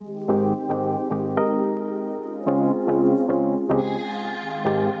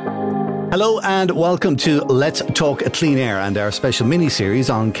Hello and welcome to Let's Talk Clean Air and our special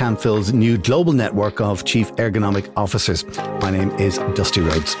mini-series on Camphil's new global network of Chief Ergonomic Officers. My name is Dusty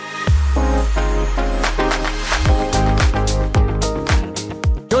Rhodes.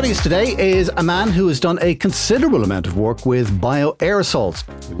 Joining us today is a man who has done a considerable amount of work with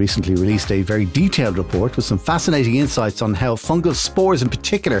bioaerosols. He recently released a very detailed report with some fascinating insights on how fungal spores in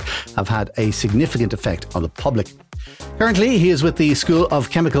particular have had a significant effect on the public. Currently, he is with the School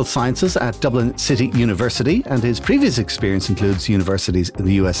of Chemical Sciences at Dublin City University, and his previous experience includes universities in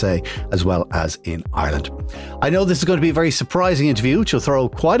the USA as well as in Ireland. I know this is going to be a very surprising interview, which will throw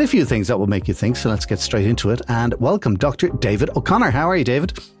quite a few things that will make you think, so let's get straight into it. And welcome, Dr. David O'Connor. How are you,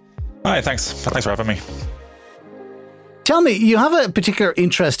 David? Hi, thanks for having me. Tell me, you have a particular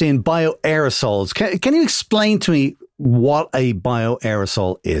interest in bioaerosols. Can you explain to me what a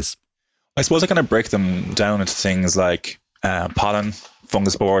bioaerosol is? I suppose I kind of break them down into things like pollen,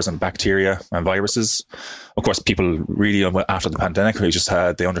 fungus spores, and bacteria and viruses. Of course, people really, after the pandemic,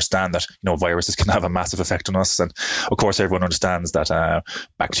 they understand that viruses can have a massive effect on us, and of course, everyone understands that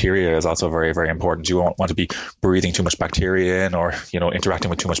bacteria is also very, very important. You won't want to be breathing too much bacteria in, or interacting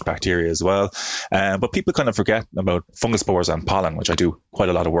with too much bacteria as well. But people kind of forget about fungus spores and pollen, which I do quite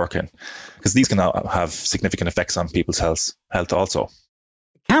a lot of work in, because these can have significant effects on people's health also.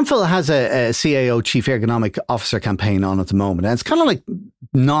 Camphil has a CAO, Chief Ergonomic Officer campaign on at the moment, and it's kind of like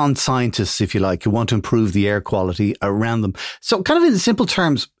non-scientists, if you like, who want to improve the air quality around them. So kind of in simple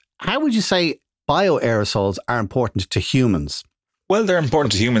terms, how would you say bioaerosols are important to humans? Well, they're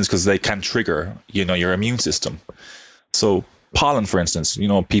important to humans because they can trigger, your immune system. So pollen, for instance,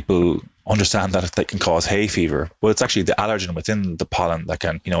 people understand that they can cause hay fever. Well, it's actually the allergen within the pollen that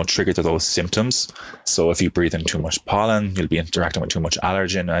can, trigger those symptoms. So if you breathe in too much pollen, you'll be interacting with too much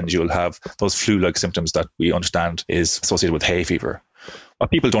allergen, and you'll have those flu-like symptoms that we understand is associated with hay fever. What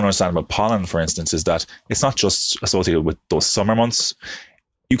people don't understand about pollen, for instance, is that it's not just associated with those summer months.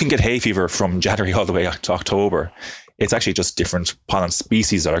 You can get hay fever from January all the way to October. It's actually just different pollen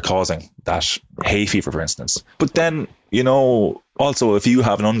species that are causing that hay fever, for instance. But then, also if you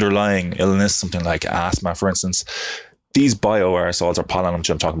have an underlying illness, something like asthma, for instance, these bioaerosols or pollen, which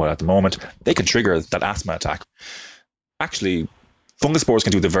I'm talking about at the moment, they can trigger that asthma attack. Actually, fungus spores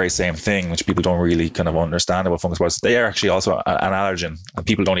can do the very same thing, which people don't really kind of understand about fungus spores. They are actually also an allergen, and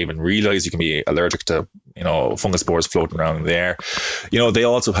people don't even realize you can be allergic to, fungus spores floating around in the air. They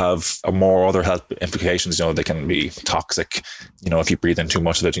also have more other health implications. They can be toxic. If you breathe in too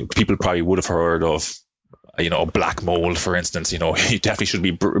much of it, people probably would have heard of black mold, for instance. You definitely should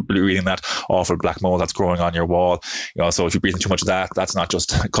be breathing that awful black mold that's growing on your wall. So if you breathe in too much of that, that's not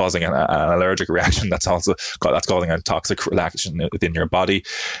just causing an allergic reaction, that's causing a toxic reaction within your body.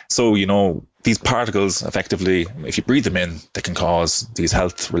 So these particles, effectively, if you breathe them in, they can cause these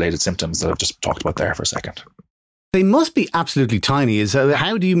health-related symptoms that I've just talked about there for a second. They must be absolutely tiny.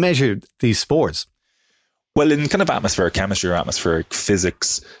 How do you measure these spores? Well, in kind of atmospheric chemistry or atmospheric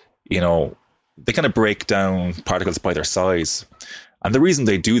physics, they kind of break down particles by their size. And the reason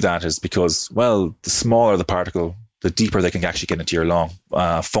they do that is because, well, the smaller the particle, the deeper they can actually get into your lung.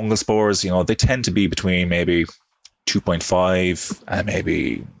 Fungal spores, they tend to be between maybe 2.5 and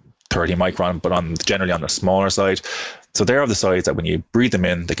maybe 30 micron, but generally on the smaller side. So they're of the size that when you breathe them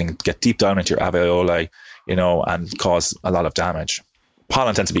in, they can get deep down into your alveoli, and cause a lot of damage.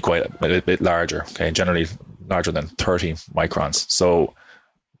 Pollen tends to be quite a bit larger, okay, generally larger than 30 microns. So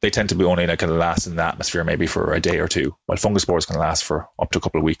they tend to be only kind of last in the atmosphere maybe for a day or two, while fungus spores can last for up to a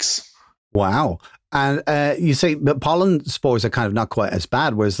couple of weeks. Wow. And you say that pollen spores are kind of not quite as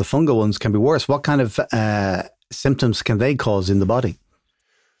bad, whereas the fungal ones can be worse. What kind of symptoms can they cause in the body?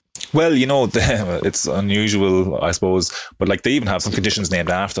 Well, it's unusual, I suppose, but they even have some conditions named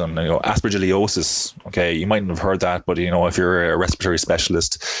after them. Aspergillosis. Okay, you mightn't have heard that, but if you're a respiratory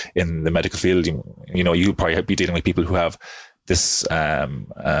specialist in the medical field, you'll probably be dealing with people who have this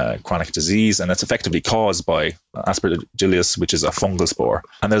chronic disease, and it's effectively caused by Aspergillus, which is a fungal spore.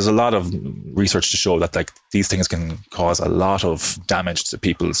 And there's a lot of research to show that these things can cause a lot of damage to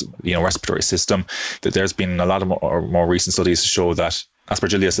people's respiratory system. That there's been a lot of more recent studies to show that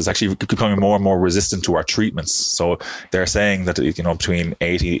Aspergillus is actually becoming more and more resistant to our treatments. So they're saying that between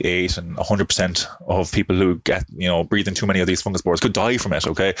 88 and 100% of people who get breathe in too many of these fungus spores could die from it.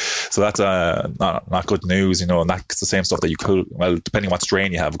 Okay, so that's not good news. And that's the same stuff that you could, well, depending on what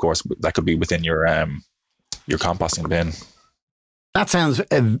strain you have, of course, that could be within your composting bin. That sounds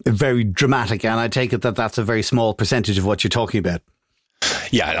very dramatic, and I take it that that's a very small percentage of what you're talking about.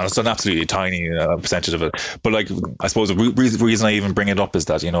 Yeah, it's an absolutely tiny percentage of it. But I suppose the reason I even bring it up is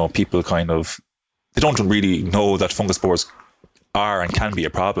that, people they don't really know that fungus spores are and can be a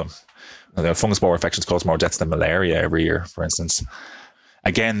problem. The fungus spore infections cause more deaths than malaria every year, for instance.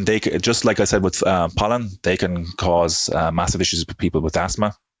 Again, they just like I said with pollen, they can cause massive issues with people with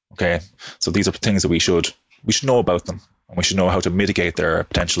asthma. Okay, so these are things that we should know about them, and we should know how to mitigate their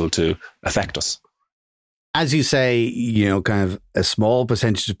potential to affect us. As you say, kind of a small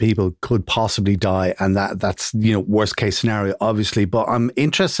percentage of people could possibly die, and that's worst case scenario, obviously. But I'm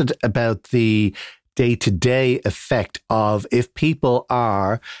interested about the day-to-day effect of if people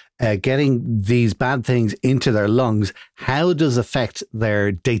are getting these bad things into their lungs, how does it affect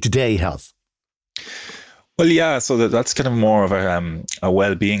their day-to-day health? Well, yeah, so that's kind of more of a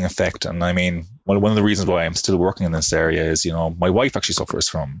well-being effect. And I mean, one of the reasons why I'm still working in this area is, my wife actually suffers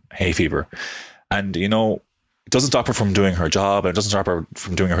from hay fever. And, it doesn't stop her from doing her job, and it doesn't stop her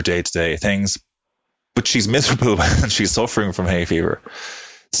from doing her day-to-day things. But she's miserable when she's suffering from hay fever.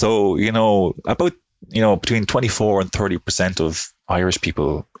 So, about, between 24 and 30% of Irish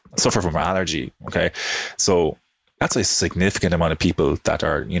people suffer from allergy. Okay. So that's a significant amount of people that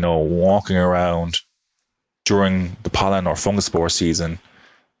are, walking around during the pollen or fungus spore season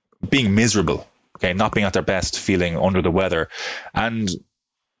being miserable, okay, not being at their best, feeling under the weather. And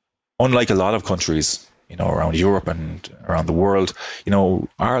unlike a lot of countries, around Europe and around the world,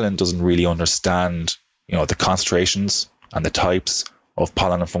 Ireland doesn't really understand, the concentrations and the types of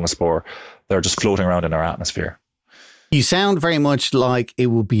pollen and fungus spore that are just floating around in our atmosphere. You sound very much like it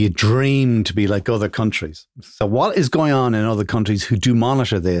would be a dream to be like other countries. So what is going on in other countries who do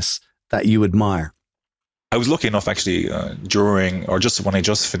monitor this that you admire? I was lucky enough actually just when I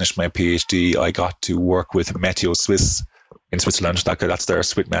just finished my PhD, I got to work with Meteo Swiss in Switzerland. That's their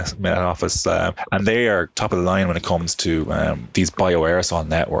Swiss Met office. And they are top of the line when it comes to these bioaerosol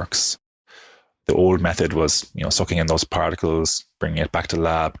networks. The old method was, sucking in those particles, bringing it back to the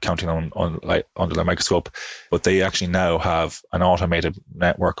lab, counting them under the microscope. But they actually now have an automated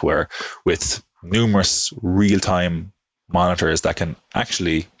network where with numerous real-time monitors that can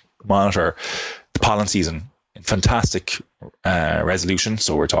actually monitor the pollen season in fantastic resolution.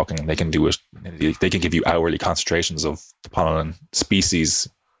 So we're talking, they can give you hourly concentrations of the pollen species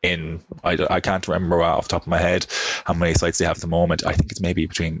in, I can't remember off the top of my head how many sites they have at the moment. I think it's maybe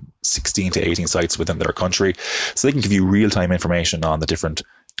between 16 to 18 sites within their country. So they can give you real-time information on the different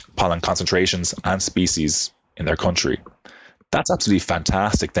pollen concentrations and species in their country. That's absolutely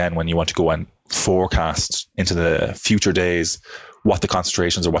fantastic then when you want to go and forecast into the future days what the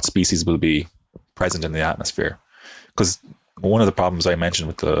concentrations or what species will be present in the atmosphere. Because one of the problems I mentioned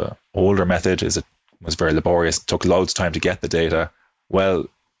with the older method is it was very laborious, it took loads of time to get the data. Well,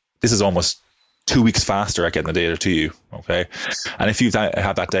 this is almost 2 weeks faster at getting the data to you, okay? And if you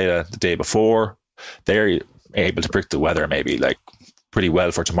have that data the day before, they're able to predict the weather maybe like pretty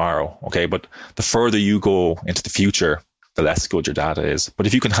well for tomorrow, okay? But the further you go into the future, the less good your data is. But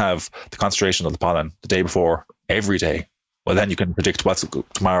if you can have the concentration of the pollen the day before every day, well, then you can predict what's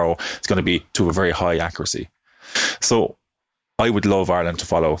tomorrow is going to be to a very high accuracy. So I would love Ireland to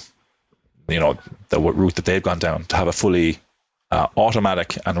follow, the route that they've gone down, to have a fully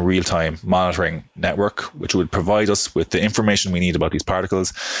automatic and real-time monitoring network, which would provide us with the information we need about these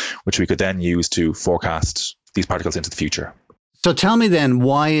particles, which we could then use to forecast these particles into the future. So tell me then,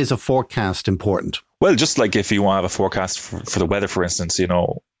 why is a forecast important? Well, just like if you want to have a forecast for the weather, for instance,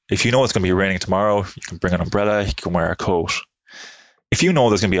 if you know it's going to be raining tomorrow, you can bring an umbrella, you can wear a coat. If you know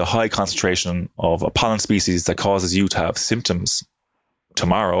there's going to be a high concentration of a pollen species that causes you to have symptoms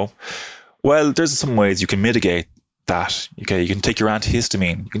tomorrow, well, there's some ways you can mitigate that. Okay, you can take your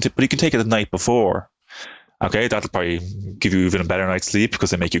antihistamine, but you can take it the night before. Okay, that'll probably give you even a better night's sleep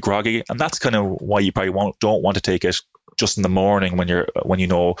because they make you groggy, and that's kind of why you probably don't want to take it just in the morning when you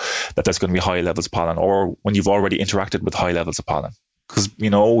know that there's going to be high levels of pollen, or when you've already interacted with high levels of pollen. Because,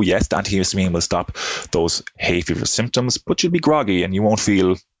 yes, the antihistamine will stop those hay fever symptoms, but you'll be groggy and you won't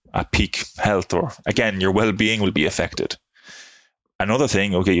feel at peak health, or again, your well-being will be affected. Another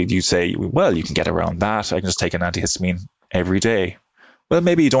thing, okay, you say, well, you can get around that. I can just take an antihistamine every day. Well,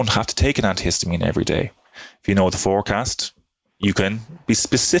 maybe you don't have to take an antihistamine every day. If you know the forecast, you can be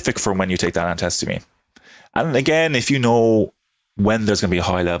specific for when you take that antihistamine. And again, if you know when there's going to be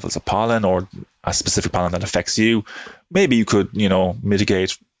high levels of pollen or a specific pollen that affects you, maybe you could,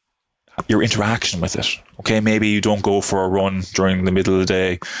 mitigate your interaction with it. Okay, maybe you don't go for a run during the middle of the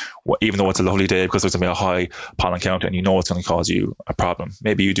day, even though it's a lovely day, because there's going to be a high pollen count and you know it's going to cause you a problem.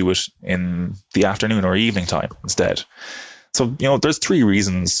 Maybe you do it in the afternoon or evening time instead. So, there's 3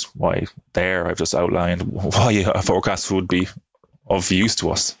 reasons why I've just outlined why a forecast would be of use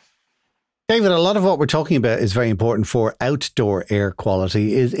to us. David, a lot of what we're talking about is very important for outdoor air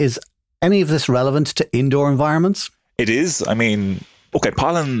quality. Is any of this relevant to indoor environments? It is. I mean, okay,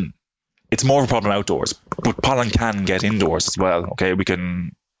 pollen it's more of a problem outdoors, but pollen can get indoors as well. Okay, we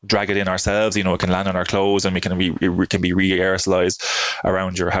can drag it in ourselves. It can land on our clothes, and it can be re-aerosolized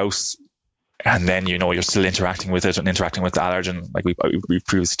around your house. And then, you're still interacting with it and interacting with the allergen, like we've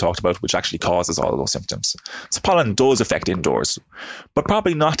previously talked about, which actually causes all of those symptoms. So pollen does affect indoors, but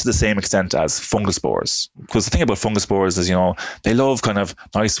probably not to the same extent as fungal spores. Because the thing about fungal spores is, they love kind of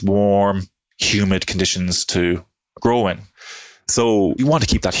nice, warm, humid conditions to grow in. So you want to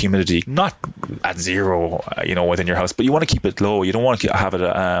keep that humidity not at zero, within your house, but you want to keep it low. You don't want to have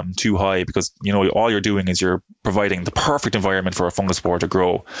it too high, because, all you're doing is you're providing the perfect environment for a fungal spore to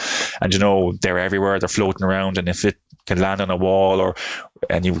grow. And, they're everywhere, they're floating around. And if it can land on a wall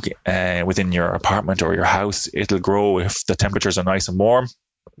within your apartment or your house, it'll grow if the temperatures are nice and warm,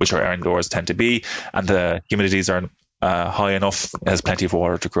 which our indoors tend to be, and the humidities are high enough, it has plenty of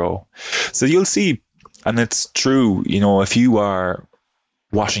water to grow. So you'll see. And it's true, if you are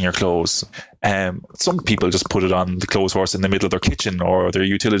washing your clothes, some people just put it on the clothes horse in the middle of their kitchen or their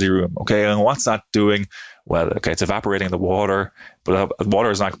utility room. Okay, and what's that doing? Well, okay, it's evaporating the water, but the water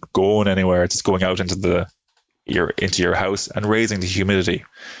is not going anywhere. It's just going out into your house and raising the humidity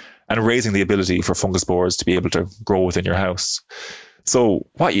and raising the ability for fungus spores to be able to grow within your house. So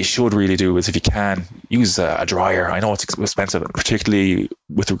what you should really do is, if you can, use a dryer. I know it's expensive, particularly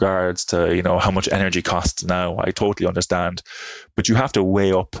with regards to, how much energy costs now. I totally understand. But you have to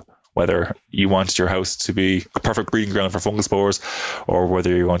weigh up whether you want your house to be a perfect breeding ground for fungal spores, or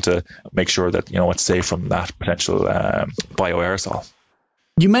whether you want to make sure that, it's safe from that potential bioaerosol.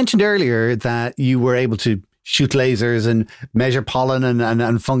 You mentioned earlier that you were able to shoot lasers and measure pollen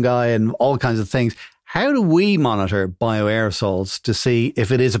and fungi and all kinds of things. How do we monitor bioaerosols to see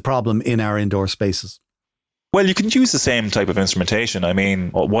if it is a problem in our indoor spaces? Well, you can use the same type of instrumentation. I mean,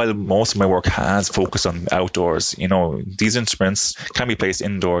 while most of my work has focused on outdoors, these instruments can be placed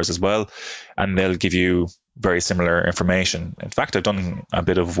indoors as well, and they'll give you very similar information. In fact, I've done a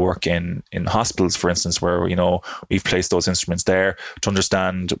bit of work in hospitals, for instance, where, we've placed those instruments there to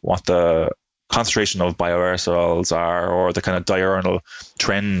understand what the concentration of bioaerosols are, or the kind of diurnal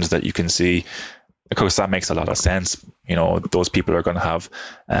trends that you can see. Of course, that makes a lot of sense. Those people are going to have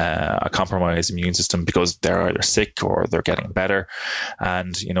a compromised immune system because they're either sick or they're getting better.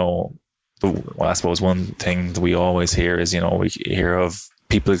 And, I suppose one thing that we always hear is, we hear of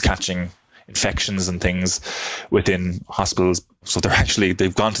people catching infections and things within hospitals. So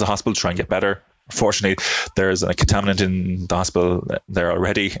they've gone to the hospital to try and get better. Unfortunately, there's a contaminant in the hospital there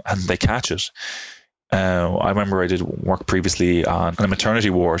already, and they catch it. I remember I did work previously on a maternity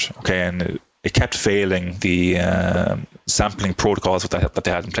ward, and it kept failing the sampling protocols that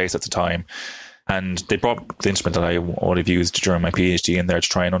they had in place at the time. And they brought the instrument that I would have used during my PhD in there to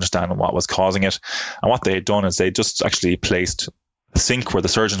try and understand what was causing it. And what they had done is they just actually placed a sink where the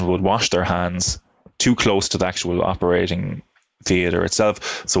surgeons would wash their hands too close to the actual operating theatre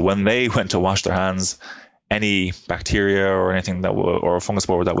itself. So when they went to wash their hands, any bacteria or anything or a fungus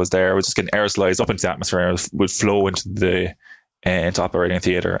spore that was there was just getting aerosolized up into the atmosphere and would flow into operating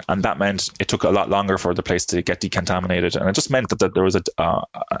theatre. And that meant it took a lot longer for the place to get decontaminated. And it just meant that there was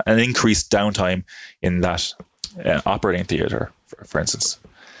an increased downtime in that operating theatre, for instance.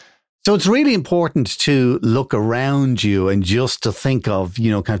 So it's really important to look around you and just to think of,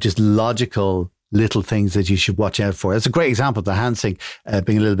 kind of just logical little things that you should watch out for. It's a great example of the hand sink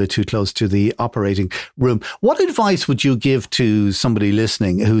being a little bit too close to the operating room. What advice would you give to somebody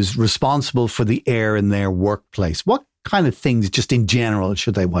listening who's responsible for the air in their workplace? What kind of things, just in general,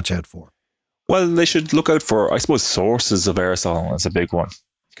 should they watch out for? Well, they should look out for, I suppose, sources of aerosol is a big one.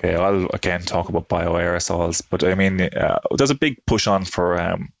 Okay, I'll again talk about bioaerosols, but I mean, there's a big push on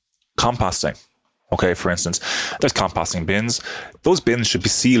for composting. Okay, for instance, there's composting bins. Those bins should be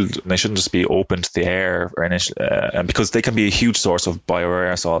sealed, and they shouldn't just be open to the air, because they can be a huge source of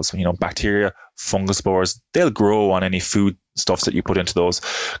bioaerosols. Bacteria, fungus spores, they'll grow on any food stuffs that you put into those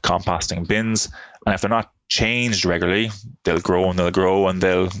composting bins. And if they're not changed regularly, they'll grow and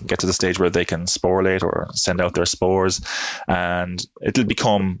they'll get to the stage where they can sporulate or send out their spores, and it'll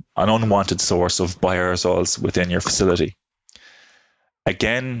become an unwanted source of bioaerosols within your facility.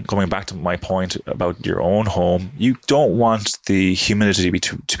 Again, coming back to my point about your own home, you don't want the humidity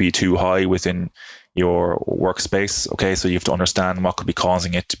to be too high within your workspace. Okay, so you have to understand what could be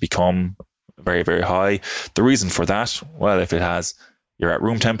causing it to become very, very high. The reason for that, well, if you're at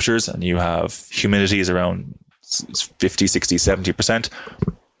room temperatures and you have humidities around 50, 60, 70%,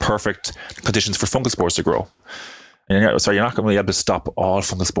 perfect conditions for fungus spores to grow. And you're not going to be able to stop all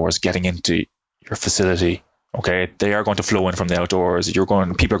fungus spores getting into your facility Okay, they are going to flow in from the outdoors. People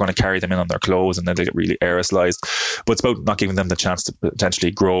are going to carry them in on their clothes, and then they get really aerosolized. But it's about not giving them the chance to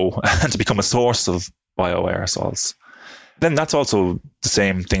potentially grow and to become a source of bioaerosols. Then that's also the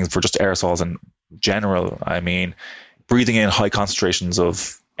same thing for just aerosols in general. I mean, breathing in high concentrations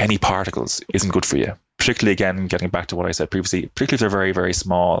of any particles isn't good for you. Particularly, again, getting back to what I said previously, particularly if they're very, very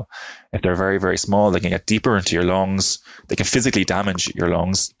small. If they're very, very small, they can get deeper into your lungs. They can physically damage your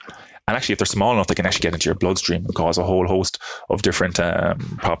lungs. And actually, if they're small enough, they can actually get into your bloodstream and cause a whole host of different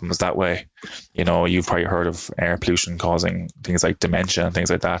problems that way. You've probably heard of air pollution causing things like dementia and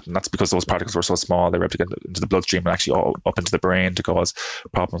things like that. And that's because those particles were so small, they were able to get into the bloodstream and actually all up into the brain to cause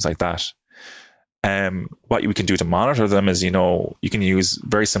problems like that. What we can do to monitor them is, you can use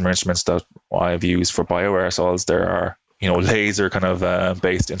very similar instruments that I've used for bioaerosols. There are, laser kind of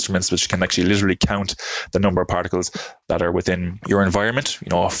based instruments which can actually literally count the number of particles that are within your environment.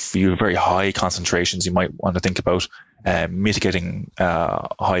 If you have very high concentrations, you might want to think about mitigating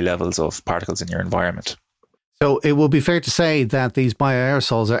high levels of particles in your environment. So it would be fair to say that these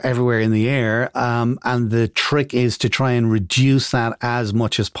bioaerosols are everywhere in the air, and the trick is to try and reduce that as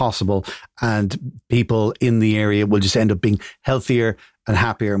much as possible, and people in the area will just end up being healthier and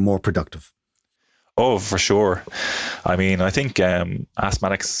happier and more productive. Oh, for sure. I mean, I think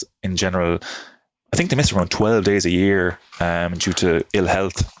asthmatics in general, I think they miss around 12 days a year due to ill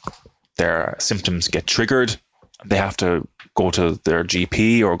health. Their symptoms get triggered. They have to go to their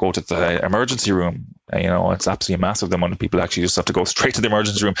GP or go to the emergency room. It's absolutely massive. The amount of people actually just have to go straight to the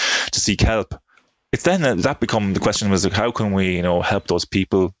emergency room to seek help. It's then that become the question was like, how can we, help those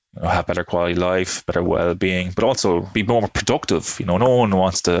people have better quality life, better well-being, but also be more productive. No one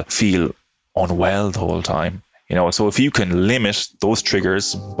wants to feel unwell the whole time. So if you can limit those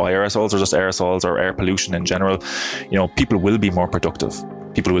triggers, bioaerosols or just aerosols or air pollution in general, people will be more productive.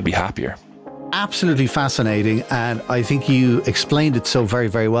 People will be happier. Absolutely fascinating, and I think you explained it so very,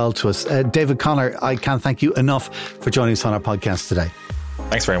 very well to us. David Connor, I can't thank you enough for joining us on our podcast today.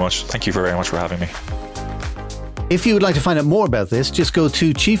 Thanks very much. Thank you very much for having me. If you would like to find out more about this, just go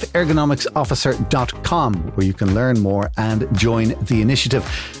to chiefergonomicsofficer.com, where you can learn more and join the initiative.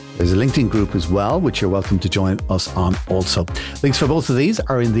 There's a LinkedIn group as well, which you're welcome to join us on also. Links for both of these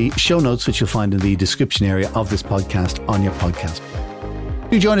are in the show notes, which you'll find in the description area of this podcast on your podcast player.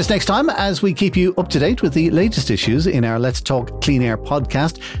 Do join us next time as we keep you up to date with the latest issues in our Let's Talk Clean Air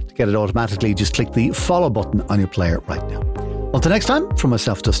podcast. To get it automatically, just click the follow button on your player right now. Until next time, from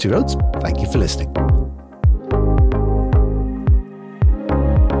myself, Dusty Rhodes, thank you for listening.